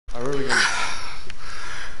Where are we going?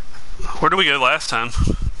 Where did we go last time?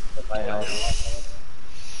 I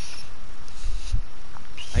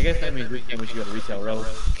guess that means we should go to Retail Row.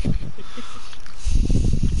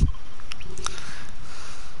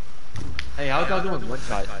 Hey, how'd y'all doing one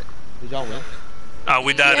shot? Did y'all win?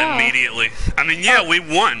 We died immediately. I mean, yeah, we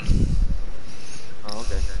won. Oh,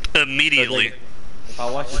 okay. Immediately. So if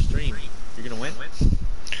I watch the stream, you're gonna win?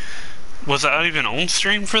 Was I even on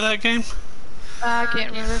stream for that game? I can't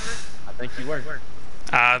remember. I think you were.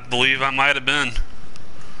 I believe I might have been.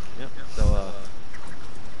 Yep. So,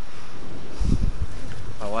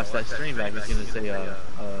 if I watch that stream back, it's gonna say, a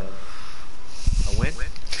win?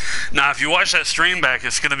 Now, if you watch that stream back,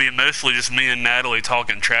 it's gonna be mostly just me and Natalie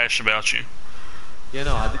talking trash about you. Yeah,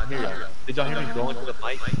 no, I didn't hear y'all. Did y'all hear me blowing to the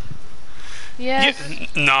mic? Yes. Yeah,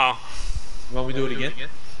 no. You want me to do it again?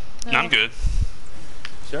 No. I'm good.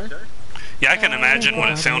 Sure? Yeah, I can imagine what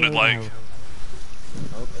it sounded like.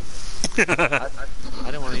 Okay. I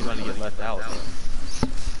didn't want anybody to get left out.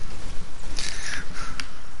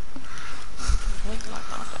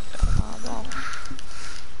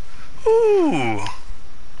 Ooh.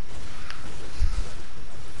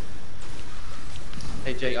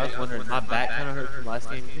 Hey Jake, I was wondering, my back kind of hurt from last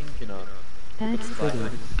game. You think you can, That's pretty.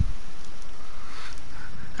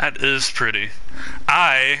 That is pretty.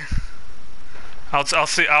 I'll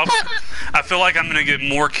see. I feel like I'm gonna get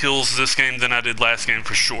more kills this game than I did last game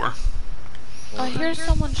for sure. I hear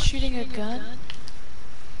someone shooting a gun.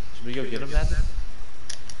 Should we go get him, Nathan?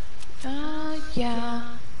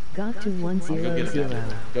 Yeah. Got to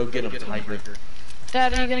 100. Go get him, Tiger.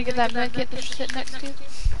 Dad, are you gonna get that med kit that you're sitting next to?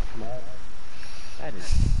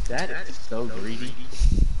 That is so greedy.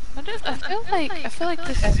 I feel like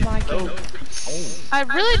this is my game. I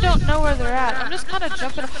really don't know where they're at. I'm just kind of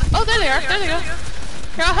jumping. Oh, there they are. There they go.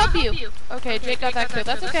 Here, I'll help you. Okay, Jake got that kill.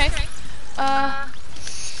 That's okay.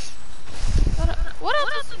 What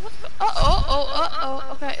else? Oh.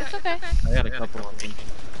 Okay, it's okay. I got a couple on me.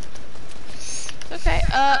 It's okay.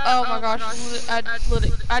 Oh my gosh.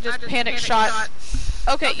 I just panic shot.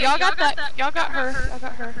 Okay, y'all got that. Y'all got her. Y'all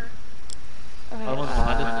got her.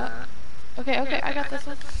 Okay, I got this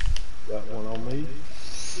one. Got one on me.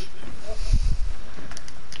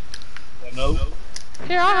 No.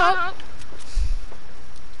 Here, I'll help.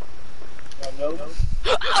 Oh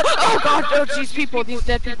god, oh jeez, people, these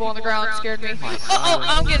dead people on the ground scared me. Oh,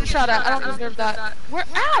 I'm getting shot at. I don't deserve that. Where?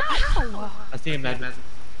 Ow! I see him, Nathan.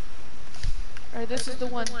 Alright, this is the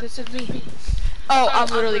one. This is me. Oh, I'm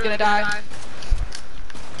literally gonna die.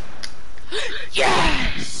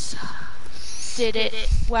 Yes! Did it.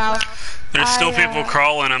 Wow. There's still people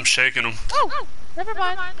crawling. I'm shaking them. Oh! Never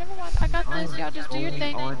mind. I got this. Y'all just do your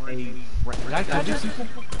thing.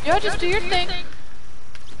 Y'all just do your thing.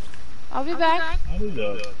 I'll be back.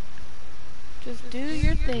 Just do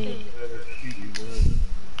your thing.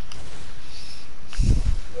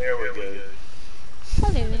 There we go.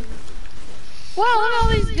 Hello. Wow, look at all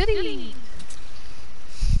these goodies.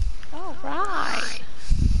 Alright.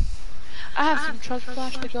 I have some truck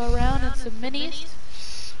flash to go around and some minis.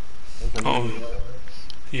 Oh,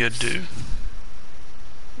 you do?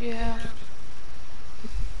 Yeah.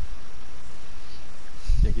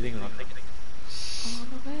 Yeah, you think what I'm thinking? On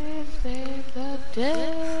the way to save the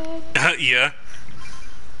day. Yeah.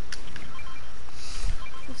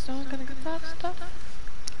 Is someone gonna get that stuff?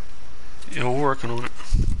 Yeah, we're working on it.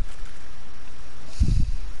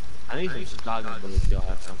 I need some shotgun bullets, y'all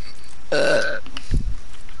have some.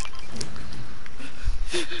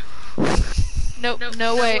 Nope,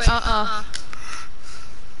 no way,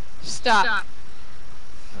 Stop.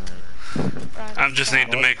 I just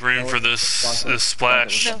need to make room for this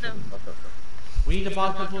splash. No. We need to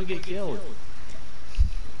box before we get killed.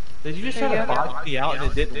 Did you just try to box me out and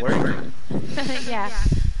it didn't work? Yeah.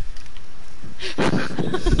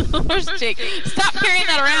 Where's Jake? Stop carrying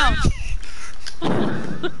that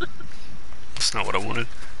around! That's not what I wanted.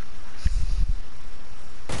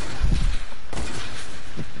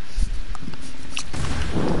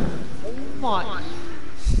 Come on.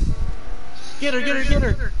 Get her!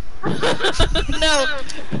 No!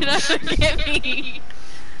 You're not gonna get me!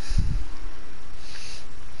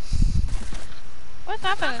 What's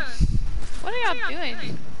happening? What are y'all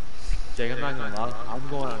doing? Jake, I'm not gonna lie. I'm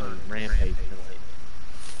going on a rampage tonight.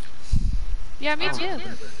 Yeah, me too.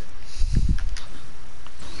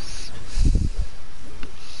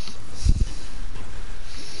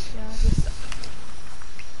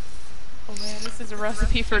 Oh man, this is a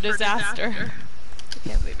recipe for disaster. I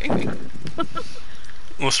can't believe it.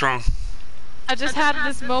 What's wrong? I just had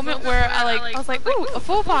this moment where I was like, ooh, a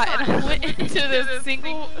full pot, and I went into this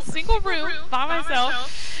single room by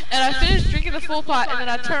myself, and I finished drinking the full pot, and then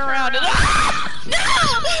I turn around and no!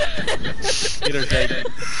 Get her, Jake.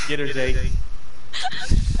 Get her, Jake.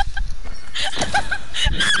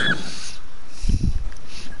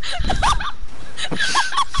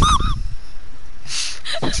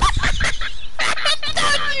 Don't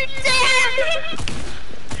you dare!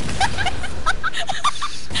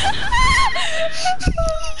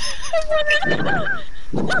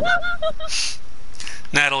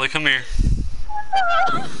 Natalie, come here.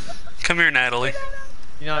 Come here, Natalie.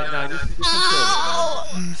 No, just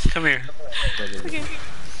Come here. Okay.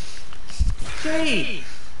 Jake!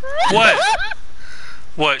 What?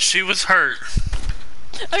 What? She was hurt.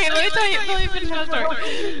 Okay, let me finish my story.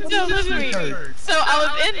 So, listen to me. So, I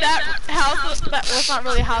was in that house, that was not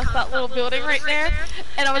really a house, that little building right there,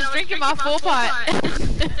 and I was drinking my full pot.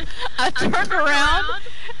 I turned around,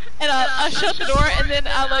 and I shut the door, and then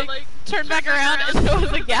I, like, turned back around, and there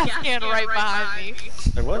was a gas can right behind me.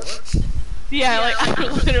 There what? Yeah, like, I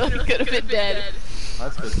literally could have been dead.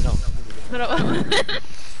 That's good to know. But I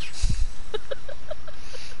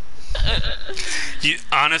You,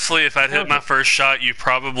 honestly, if I'd hit my first shot, you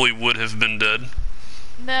probably would have been dead.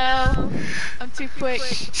 No, I'm too quick.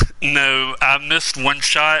 No, I missed one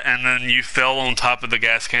shot, and then you fell on top of the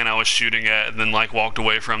gas can I was shooting at, and then, like, walked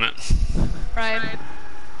away from it. Ryan.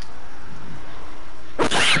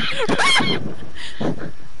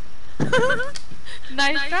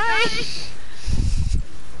 Nice try.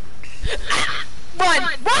 Run!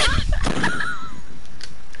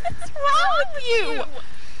 What's wrong with you?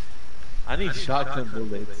 I need shotgun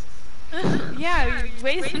bullets. Yeah, you're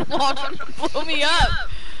wasting them all trying to blow me up.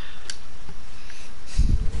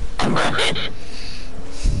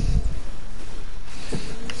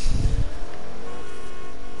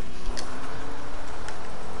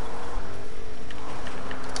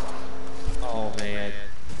 Oh man.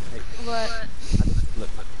 Hey, What? I just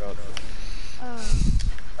flipped my truck. Oh.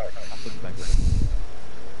 Alright, I'll put it back in.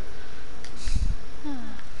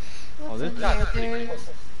 Oh, this guy. There's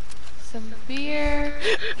some beer.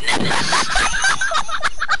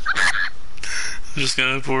 I'm just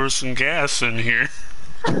gonna pour some gas in here.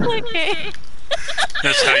 Okay.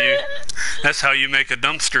 That's how you make a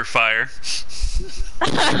dumpster fire.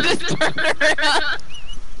 I just turned around.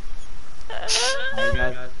 Hey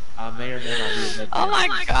guys, I may or may not be in that. Oh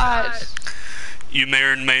my gosh. You may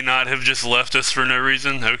or may not have just left us for no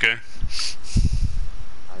reason. Okay.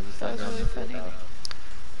 That was really funny.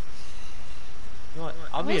 You know what?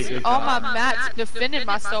 I'll be a good All guy. my mats defending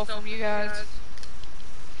myself from you guys.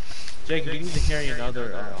 Jake, we need to carry another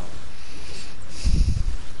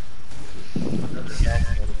gas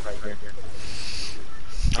can right here.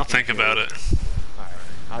 I'll think about it. Alright,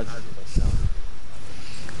 I'll just put it down.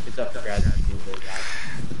 It's up to grabs.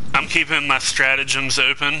 I'm keeping my stratagems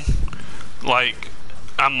open. Like,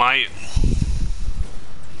 I might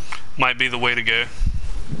be the way to go.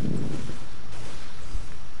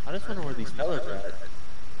 I just wonder where these fellas are at.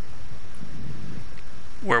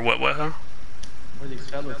 Where what, huh? Where these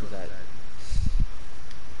fellas is at.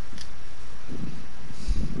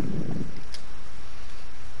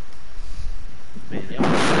 Man, y'all.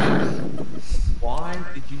 Why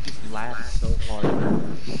did you just laugh so hard?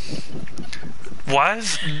 Why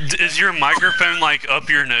is your microphone like up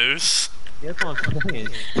your nose? Yeah, that's what I'm saying.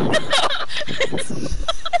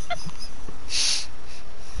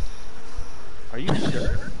 Are you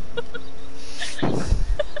sure?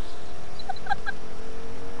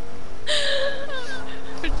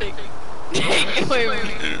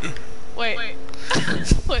 Wait.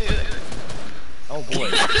 Oh boy.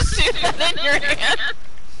 Shoot that in your hand.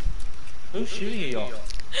 Who's shooting at y'all?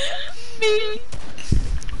 Me.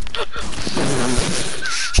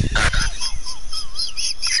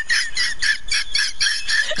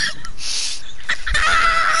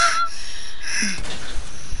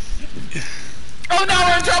 Oh no,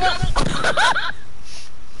 we're in trouble!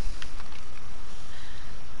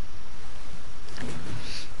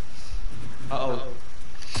 Uh-oh.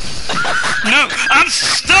 No, I'm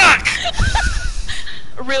stuck!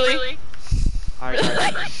 Really? Alright,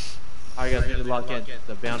 guys, we need to lock in.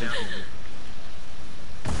 The bounty's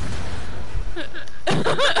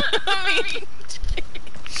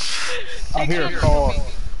I hear a car.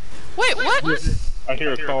 Wait, what? I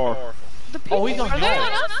hear a car. The people, Oh, he's on are they y'all.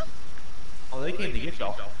 on us? Oh, they came to get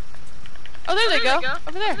y'all. Oh, there they go.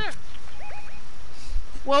 Over there.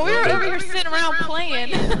 Well, we were over here sitting around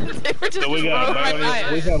playing. They were just So we got a right by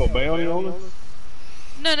bounty. We us. have a bounty on us.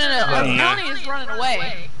 No. Our No. bounty is running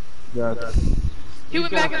away. Gotcha. He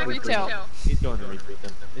went back into retail. He's going to retreat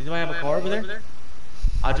them. Does anybody have a car over there?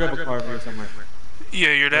 I drove a car over here somewhere. Yeah,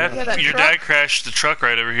 your Yeah, that dad truck? crashed the truck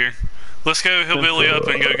right over here. Let's go hillbilly up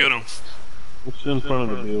and go get him. It's in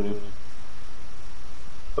front of the building.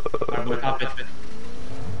 Alright, we're top it.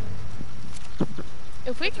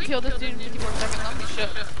 If we can kill this dude in 50 more seconds, I'll be shook.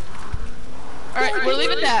 Alright, we're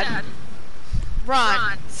leaving Dad.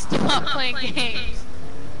 Ron, stop playing games.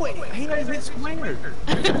 Wait, he knows it's square.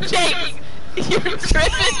 Jake, you're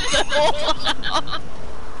tripping the whole house.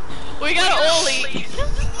 We got an Oli.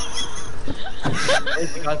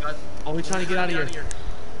 Oh, we're trying to get out of here.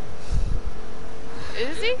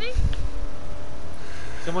 Is he?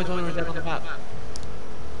 Someone told me we're dead on the map.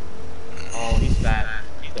 Oh, he's fat.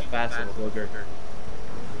 He's a fast little booger.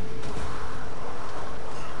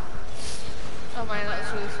 Oh man, that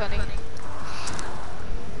was really funny.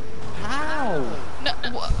 How? No,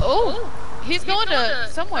 oh, he's going to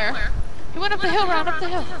somewhere. He went up the hill, Ron, up the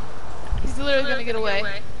hill. He's literally gonna get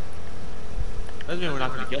away. Doesn't mean we're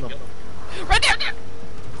not gonna kill him. Right there!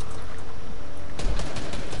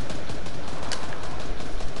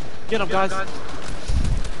 Get him, guys.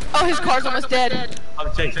 Oh, his car's almost dead.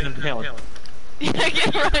 I'm chasing him down. Yeah,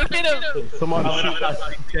 get him, Ron, get him. Somebody I'm shoot. not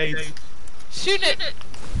chase. Shooting it.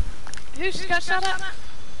 Who just got shot at? I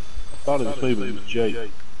thought it was me, but it was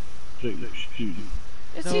Jake. Jake was shooting.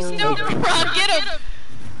 Is he still? Ron, get him!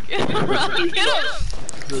 Get him, Ron, get him!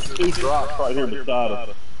 There's 2 drops right here beside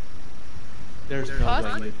us. There's no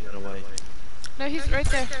Us? way he's gonna away. No, he's right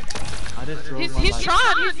there. I just drove He's my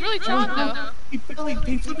trying. He's really trying though. He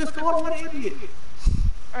flipped his car. What an idiot.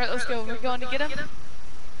 All right, let's go. We're going to get him.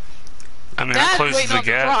 I mean, Dad's I closed waiting the on the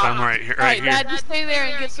gap. drop. I'm right here. All right, Right here. Dad, just stay there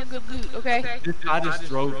and get some good loot, okay? This guy just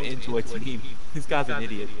drove into a team. This guy's an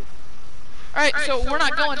idiot. All right, so we're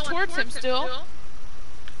not going towards him still. What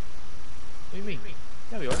do you mean?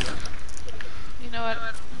 Yeah, we are. You know what?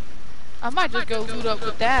 I might just go loot up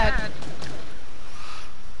with Dad.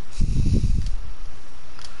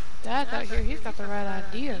 Dad's out here. He's got the right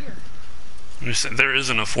idea. I'm just saying, there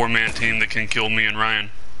isn't a 4-man team that can kill me and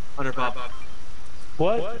Ryan. 100 pop.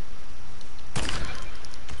 What?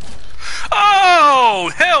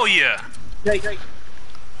 Oh, hell yeah! Jake.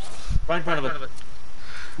 Right in front of us.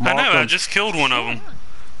 I know, I just killed one of them.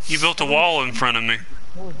 You built a wall in front of me.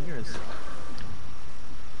 Oh, here's.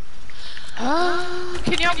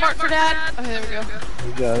 Can y'all mark for Dad? Okay, there we go.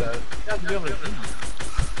 You got it.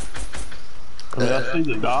 I mean, I see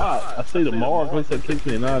the dot. I see the mark. At least that gives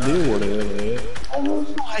me an idea where they're at. Oh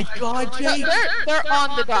my god, No, Jake! they're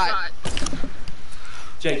on the dot.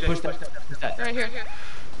 Jake, push that. Push that. Right here.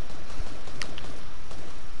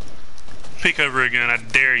 Peek over again, I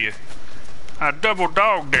dare you. I double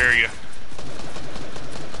dog dare you.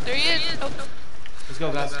 There he is. Oh. Let's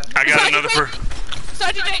go, guys. I got another per.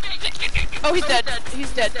 Sergeant Jake. Oh, he's dead.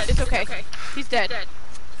 He's dead. It's okay. He's dead.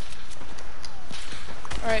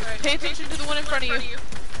 Alright, pay attention to the one in front of you.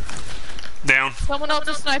 Down. Someone else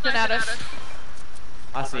is sniping at us.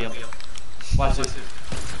 I see him. Watch this.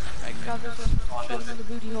 Alright, got this one. Shove him in the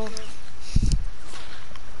booty hole.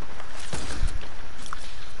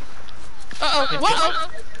 Uh-oh. Whoa!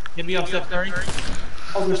 Get me up, step 30.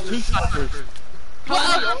 Oh, there's 2 snipers.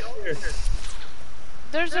 Whoa!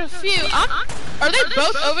 There's a few. Are they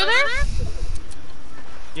both over there?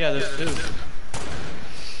 Yeah, there's 2.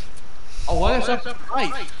 Oh, why is that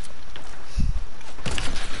right?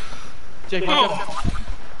 Jake, Oh.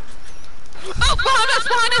 Oh,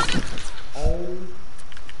 behind us! Oh.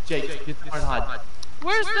 Jake, get the front hide.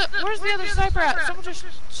 Where's the other sniper at? Someone just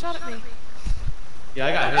shot at me. Yeah,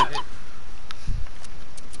 I got hit.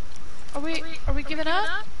 Are we giving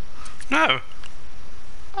up? No.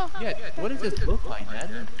 Oh. Yeah, what does this look like,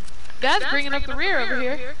 Dad? Dad's bringing up the rear over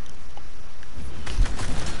here.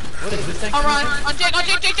 What is this thing? On Ron, on Jake. Oh,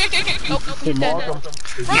 Hey, he's mark dead. them.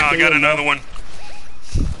 No, I got another one.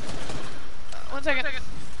 1 second.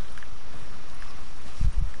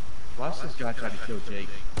 Watch this guy try to kill Jake.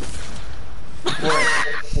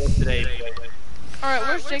 For today. Alright,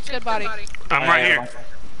 where's Jake's dead body? I'm right here.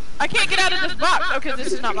 I can't get out of this box. Okay,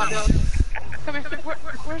 this is not my building. Come here.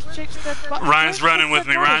 Where's Jake's dead body? Ryan's running with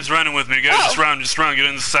me. Ryan's running with me. Go, just run. Get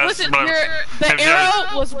in the side. Listen, the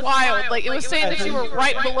arrow was wild. Like, it was saying that you were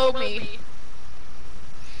right below me.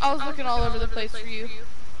 I was looking all over the place for you.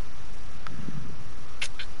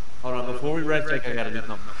 Hold on, before we red Jake, I gotta do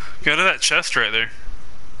something. Go to that chest right there.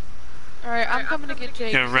 Alright, I'm coming to get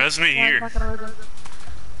Jake. Yeah, res me here.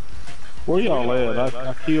 Where y'all at?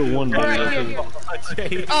 I killed one Right dude. here.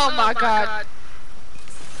 Jake. Oh my god.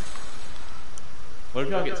 What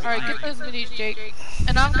if y'all get Alright, get those minis, Jake.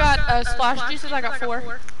 And I've got splash juices, I got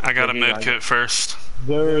 4. I got a med kit first.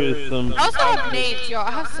 There is some. I also have nades, y'all.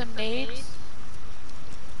 I have some nades.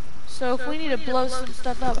 So if we need to blow some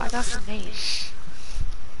stuff up, I got some nades.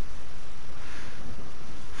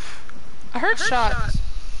 I heard shots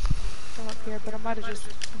from up here, but I might have just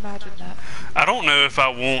imagined that. I don't know if I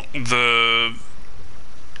want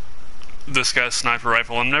this guy's sniper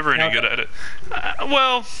rifle. I'm never any good at it.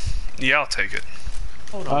 Well, yeah, I'll take it.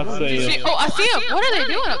 I see him. Oh, I see them. What are they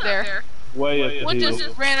doing up there? Way up One the hill.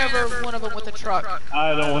 just ran over one of them with a truck.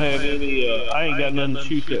 I don't have any, I ain't got nothing to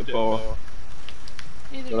shoot that far.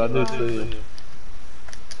 But I did see him.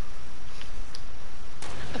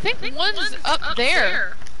 I think one's up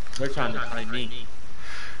there. They're trying to find me.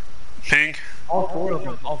 Ping. All four of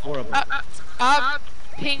them. All four of them. I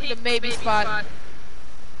pinged a maybe spot.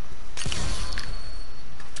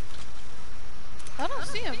 I don't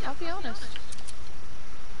see him, I'll be honest.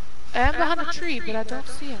 I am behind a tree, but I don't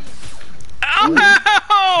see him.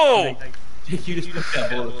 Ow! You just took that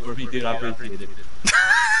bullet for me, dude. I appreciate it.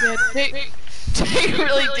 Yeah, Jake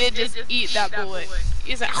really did just eat that bullet.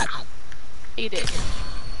 He's like, ate it.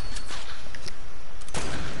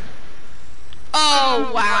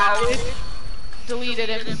 Oh, wow. Deleted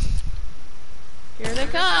him. Here they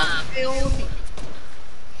come.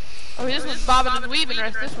 Oh, this one's bobbing and weaving,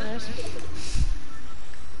 right? This one is.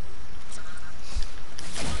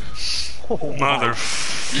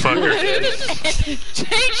 Motherfucker.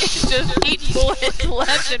 Jake is just eating bullets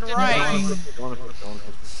left and right.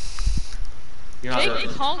 Jake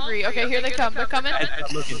is hungry. Okay, here they come. They're coming.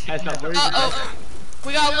 Uh-oh.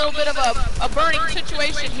 We got a little bit of a burning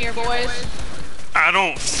situation here, boys. I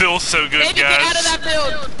don't feel so good, Maybe guys. get out of that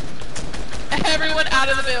build. Everyone out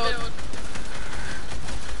of the build.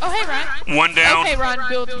 Oh, hey, Ryan. One down. Okay, Ryan,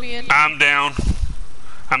 build me in. I'm down.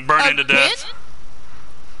 I'm burning to death.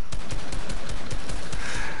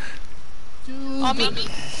 On me.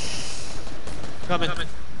 Coming.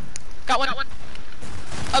 Got one.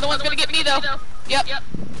 Other one's gonna get me, though. Yep.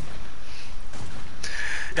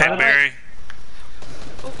 Hey, Barry.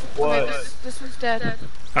 What? Okay, this one's dead.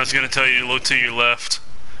 I was gonna tell you to look to your left,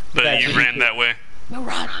 but you ran that way. No,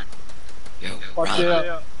 run. Watch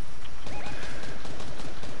out.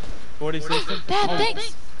 46. Dad,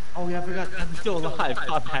 thanks. Oh yeah, I forgot. I'm still alive.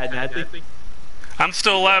 Not bad, Nathan. I'm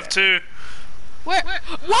still alive too. Where?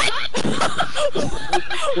 What?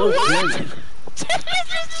 What? He's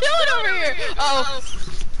just chilling over here. Oh,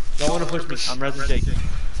 Don't want to push me. I'm resin Jake.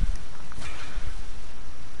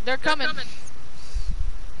 they're coming.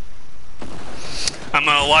 I'm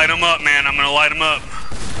gonna light them up, man. I'm gonna light them up.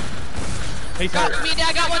 Hey, Got sir. me,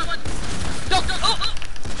 Dad. Got one. Go. Oh.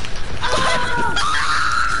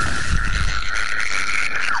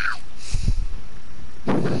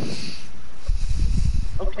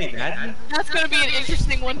 Okay, Nathan. That's gonna be an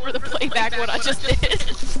interesting one for the playback. What I just did.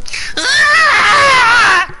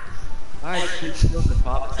 Alright, keep skills and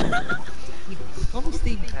pops. Almost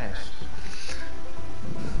Steve Nash.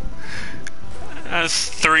 That's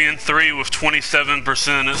 3 and 3 with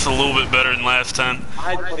 27%. It's a little bit better than last time.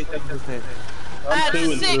 I had 27%. I had I'm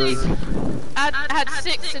 2 and 6. 3. I had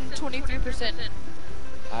 6 and 23%.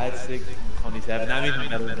 I had 6 and 27. I'm even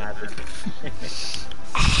better than average.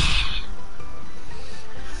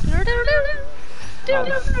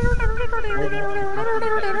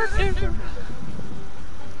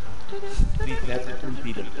 That's a 3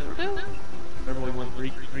 beat. Remember we won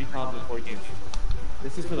 3 times in 4 games.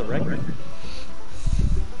 This is for the record.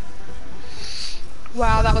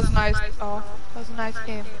 Wow, that was nice. Oh, that was a nice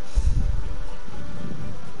game.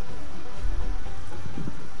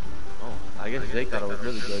 Oh, I guess Jake thought it was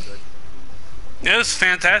really good. Yeah, it's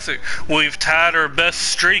fantastic. We've tied our best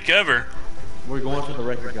streak ever. We're going for the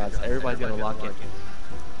record, guys. Everybody's got to lock in.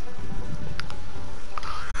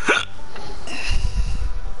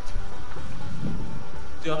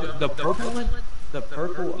 Dude, the purple one, the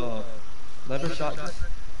purple lever shot,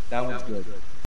 that one's good.